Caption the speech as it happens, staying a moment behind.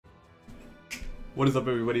What is up,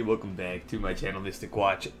 everybody? Welcome back to my channel, Mystic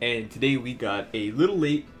Watch, and today we got a little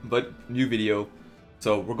late but new video.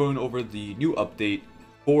 So we're going over the new update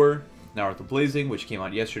for Naruto Blazing, which came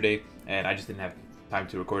out yesterday, and I just didn't have time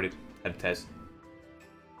to record it at a test.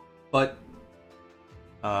 But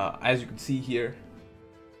as you can see here,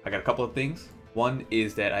 I got a couple of things. One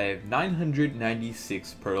is that I have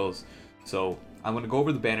 996 pearls, so I'm gonna go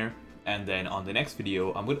over the banner, and then on the next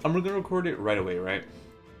video, I'm gonna record it right away, right?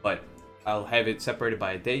 But I'll have it separated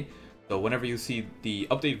by a day, so whenever you see the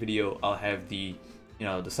update video, I'll have the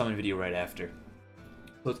the summon video right after.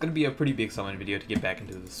 So it's gonna be a pretty big summon video to get back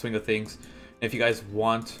into the swing of things. And if you guys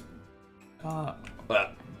want,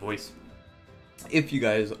 if you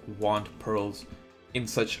guys want pearls in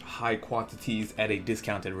such high quantities at a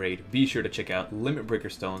discounted rate, be sure to check out Limit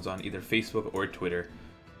Breaker Stones on either Facebook or Twitter,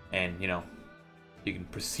 and you can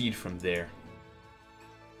proceed from there.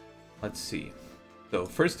 Let's see. So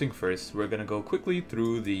first thing first, we're gonna go quickly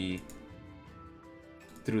through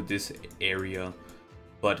this area,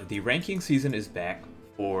 but the ranking season is back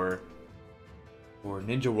for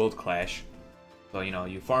Ninja World Clash. So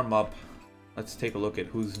you farm up. Let's take a look at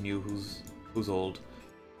who's new, who's old.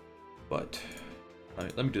 But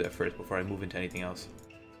let me do that first before I move into anything else.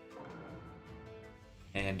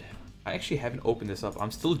 And I actually haven't opened this up.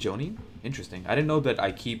 I'm still Jonin. Interesting. I didn't know that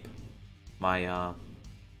I keep my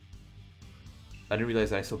I didn't realize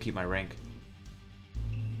that I still keep my rank.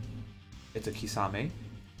 It's a Kisame.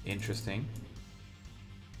 Interesting.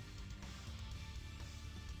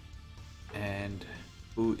 And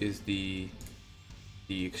who is the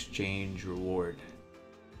exchange reward?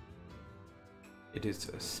 It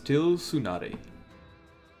is still Tsunade.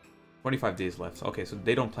 25 days left. Okay, so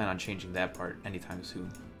they don't plan on changing that part anytime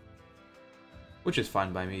soon. Which is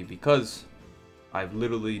fine by me because I've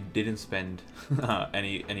literally didn't spend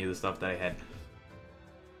any of the stuff that I had.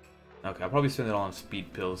 Okay, I'll probably spend it all on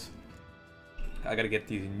speed pills. I gotta get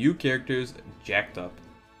these new characters jacked up.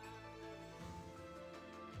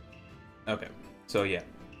 Okay, so yeah,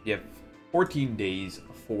 you have 14 days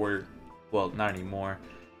for, well, not anymore.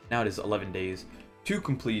 Now it is 11 days to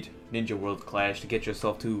complete Ninja World Clash, to get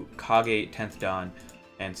yourself to Kage 10th Dan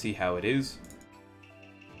and see how it is.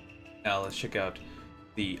 Now let's check out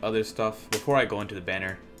the other stuff. Before I go into the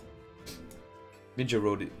banner, Ninja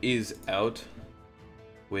Road is out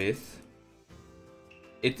with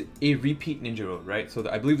a repeat Ninja Road, right? So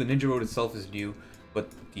I believe the Ninja Road itself is new, but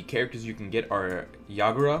the characters you can get are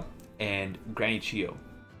Yagura and Granny Chio.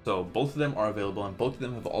 So both of them are available, and both of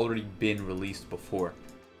them have already been released before.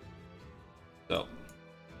 So,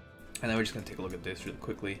 and then we're just gonna take a look at this really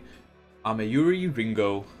quickly. Amayuri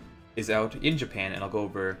Ringo is out in Japan, and I'll go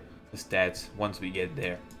over the stats once we get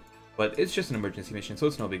there. But it's just an emergency mission, so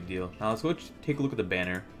it's no big deal. Now let's go take a look at the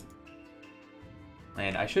banner.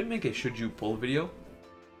 And I should make a should you pull video,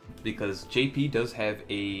 because JP does have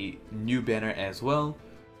a new banner as well.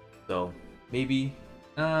 So maybe,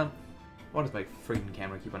 why does my freaking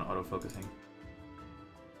camera keep on auto-focusing?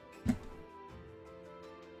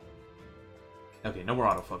 Okay, no more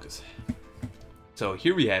autofocus. So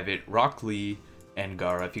here we have it, Rock Lee and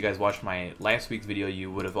Gaara. If you guys watched my last week's video, you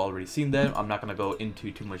would have already seen them. I'm not gonna go into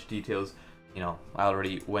too much details. I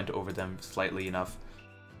already went over them slightly enough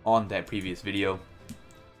on that previous video.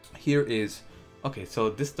 Here is, okay, so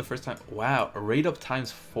this is the first time. Wow, a rate up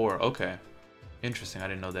 ×4. Okay, interesting. I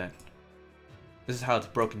didn't know that. This is how it's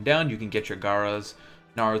broken down. You can get your Gaaras,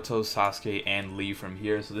 Naruto, Sasuke, and Lee from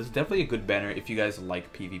here. So this is definitely a good banner if you guys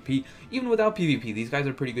like PvP. Even without PvP, these guys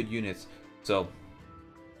are pretty good units. So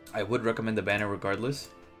I would recommend the banner regardless.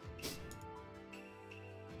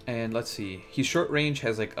 And let's see. He's short range,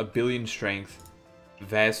 has like 1 billion strength.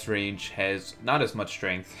 Vast range has not as much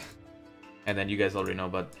strength. And then you guys already know,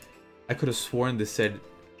 but I could have sworn this said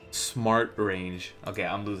smart range. Okay,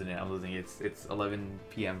 I'm losing it. It's 11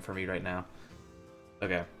 PM for me right now.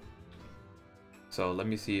 Okay. So let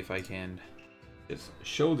me see if I can just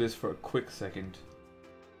show this for a quick second.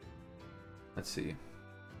 Let's see.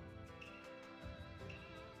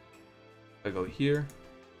 If I go here,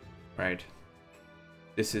 right.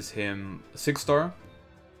 This is him 6-star.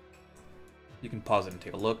 You can pause it and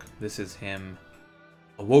take a look. This is him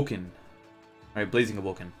Awoken. Alright, Blazing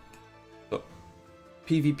Awoken. So,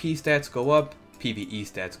 PvP stats go up, PvE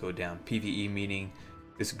stats go down. PvE meaning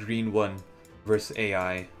this green one versus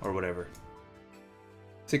AI or whatever.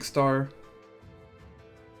 6-star.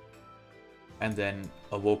 And then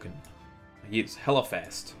Awoken. He's hella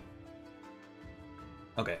fast.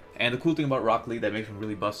 Okay, and the cool thing about Rock Lee that makes him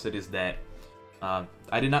really busted is that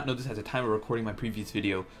I did not know this at the time of recording my previous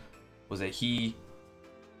video, was that he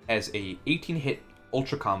has a 18-hit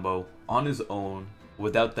ultra combo on his own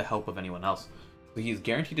without the help of anyone else. So he's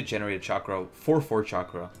guaranteed to generate a chakra for 4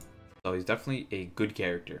 chakra. So he's definitely a good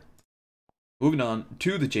character. Moving on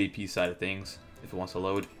to the JP side of things, if it wants to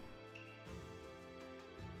load.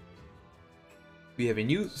 We have a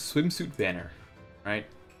new swimsuit banner, right?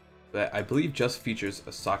 That I believe just features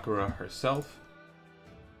a Sakura herself.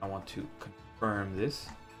 I want to confirm this.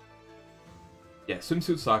 Yeah,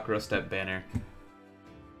 swimsuit Sakura step banner.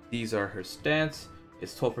 These are her stats.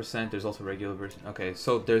 It's 12%. There's also regular version. Okay,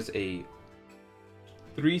 so there's a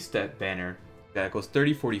 3-step banner that goes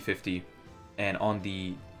 30, 40, 50, and on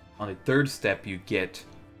the 3rd step you get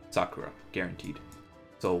Sakura guaranteed.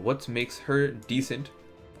 So what makes her decent,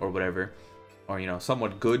 or whatever, or you know,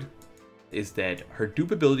 somewhat good, is that her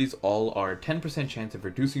dupe abilities all are 10% chance of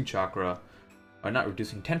reducing chakra, or not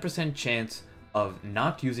reducing, 10% chance of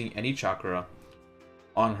not using any chakra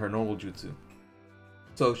on her normal jutsu.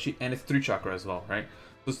 So and it's 3 chakra as well, right?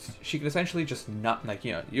 So she can essentially just not, like,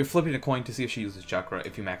 you know, you're flipping a coin to see if she uses chakra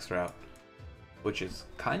if you max her out, which is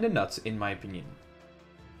kind of nuts in my opinion.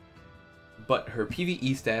 But her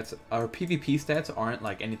PvE stats, or PvP stats, aren't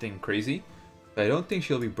like anything crazy. So I don't think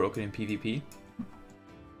she'll be broken in PvP.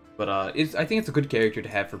 But I think it's a good character to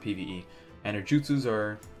have for PvE. And her jutsus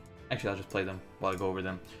are, actually I'll just play them while I go over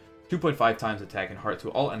them. 2.5 times attack and heart to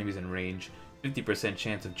all enemies in range. 50%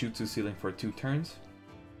 chance of jutsu sealing for 2 turns.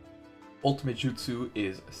 Ultimate jutsu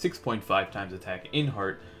is 6.5 times attack in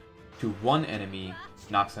heart to 1 enemy,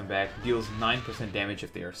 knocks them back, deals 9% damage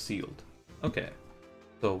if they are sealed. Okay,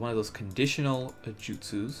 so one of those conditional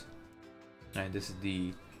jutsus. And this is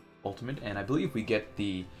the ultimate, and I believe we get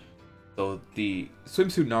the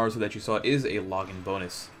swimsuit Naruto that you saw is a login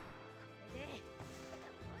bonus.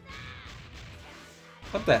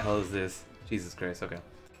 What the hell is this? Jesus Christ, okay.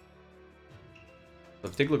 So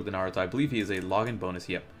if you take a look at the Naruto, I believe he is a login bonus,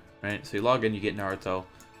 yep. Right, so you log in, you get Naruto,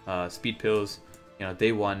 speed pills, you know,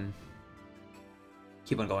 day 1,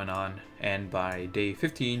 keep on going on, and by day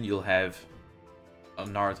 15 you'll have a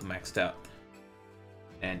Naruto maxed out.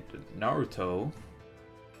 And Naruto,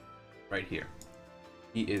 right here,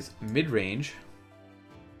 he is mid-range.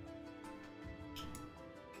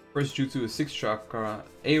 First jutsu is 6 chakra,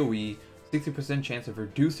 AoE, 60% chance of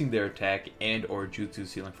reducing their attack and or jutsu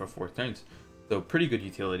sealing for 4 turns. So pretty good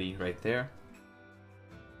utility right there.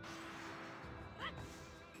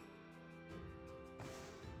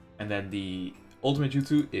 And then the ultimate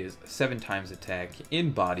jutsu is 7 times attack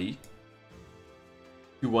in body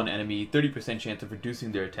to 1 enemy, 30% chance of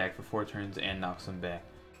reducing their attack for 4 turns and knocks them back.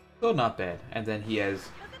 So not bad. And then he has,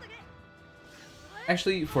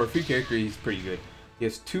 actually for a free character he's pretty good. He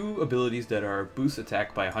has 2 abilities that are boost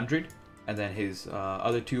attack by 100, and then his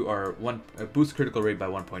other 2 are boost critical rate by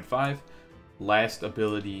 1.5. Last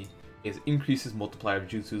ability is increases multiplier of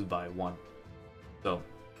jutsus by 1. So,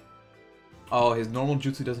 oh, his normal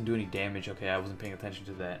jutsu doesn't do any damage. Okay, I wasn't paying attention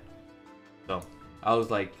to that. So, I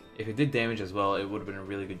was like, if it did damage as well, it would have been a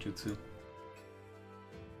really good jutsu.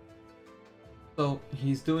 So,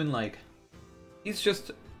 he's doing like, he's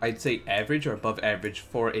just, I'd say average or above average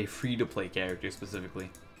for a free-to-play character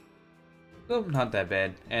specifically. So, not that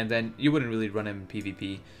bad. And then, you wouldn't really run him in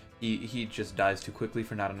PvP. He just dies too quickly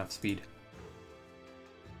for not enough speed.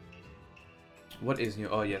 What is new?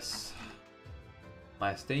 Oh, yes.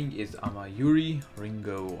 Last thing is Amayuri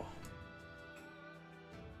Ringo.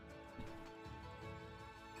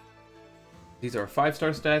 These are 5-star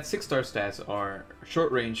stats. 6-star stats are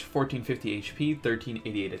short range, 1450 HP,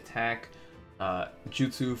 1388 attack,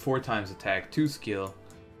 jutsu 4 times attack, 2 skill,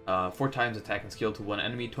 4 times attack and skill to 1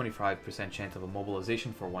 enemy, 25% chance of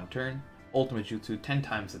immobilization for 1 turn. Ultimate jutsu 10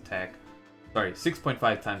 times attack, sorry,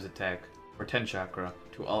 6.5 times attack for 10 chakra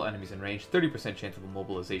to all enemies in range, 30% chance of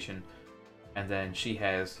immobilization. And then she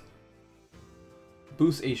has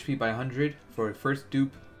boost HP by 100 for her first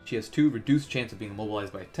dupe. She has 2 reduced chance of being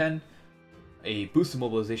immobilized by 10, a boost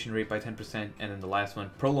immobilization rate by 10%, and then the last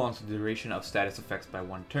one prolongs the duration of status effects by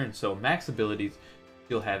 1 turn. So max abilities,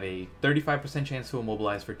 she'll have a 35% chance to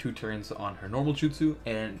immobilize for 2 turns on her normal jutsu,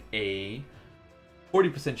 and a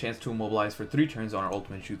 40% chance to immobilize for 3 turns on her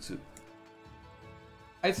ultimate jutsu.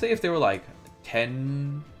 I'd say if they were like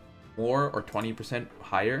 10 more or 20%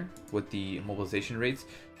 higher with the immobilization rates,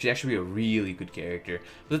 she'd actually be a really good character.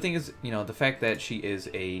 But the thing is, you know, the fact that she is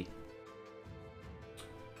a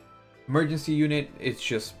emergency unit, it's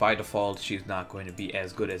just by default she's not going to be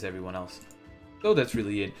as good as everyone else. So that's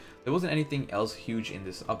really it. There wasn't anything else huge in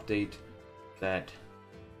this update that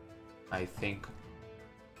I think,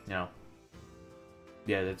 you know,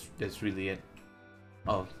 yeah, that's really it.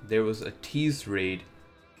 Oh, there was a tease raid,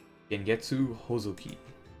 Gengetsu Hozuki.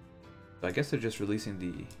 So I guess they're just releasing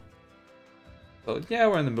the... So yeah,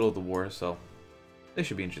 we're in the middle of the war, so They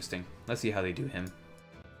should be interesting. Let's see how they do him.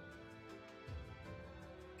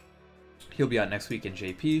 He'll be out next week in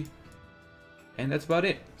JP. And that's about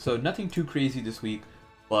it. So nothing too crazy this week,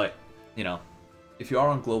 but, you know, if you are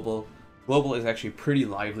on Global, Global is actually pretty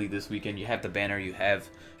lively this weekend. You have the banner, you have,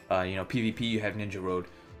 you know, PvP, you have Ninja Road.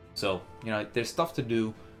 So, you know, there's stuff to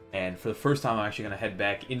do, and for the first time, I'm actually going to head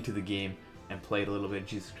back into the game and play it a little bit.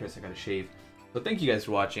 Jesus Christ, I got to shave. So thank you guys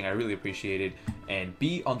for watching. I really appreciate it, and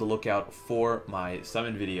be on the lookout for my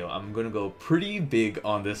summon video. I'm going to go pretty big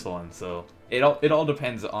on this one, so it all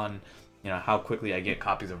depends on, you know, how quickly I get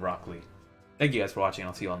copies of Rock Lee. Thank you guys for watching.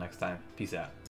 I'll see you all next time. Peace out.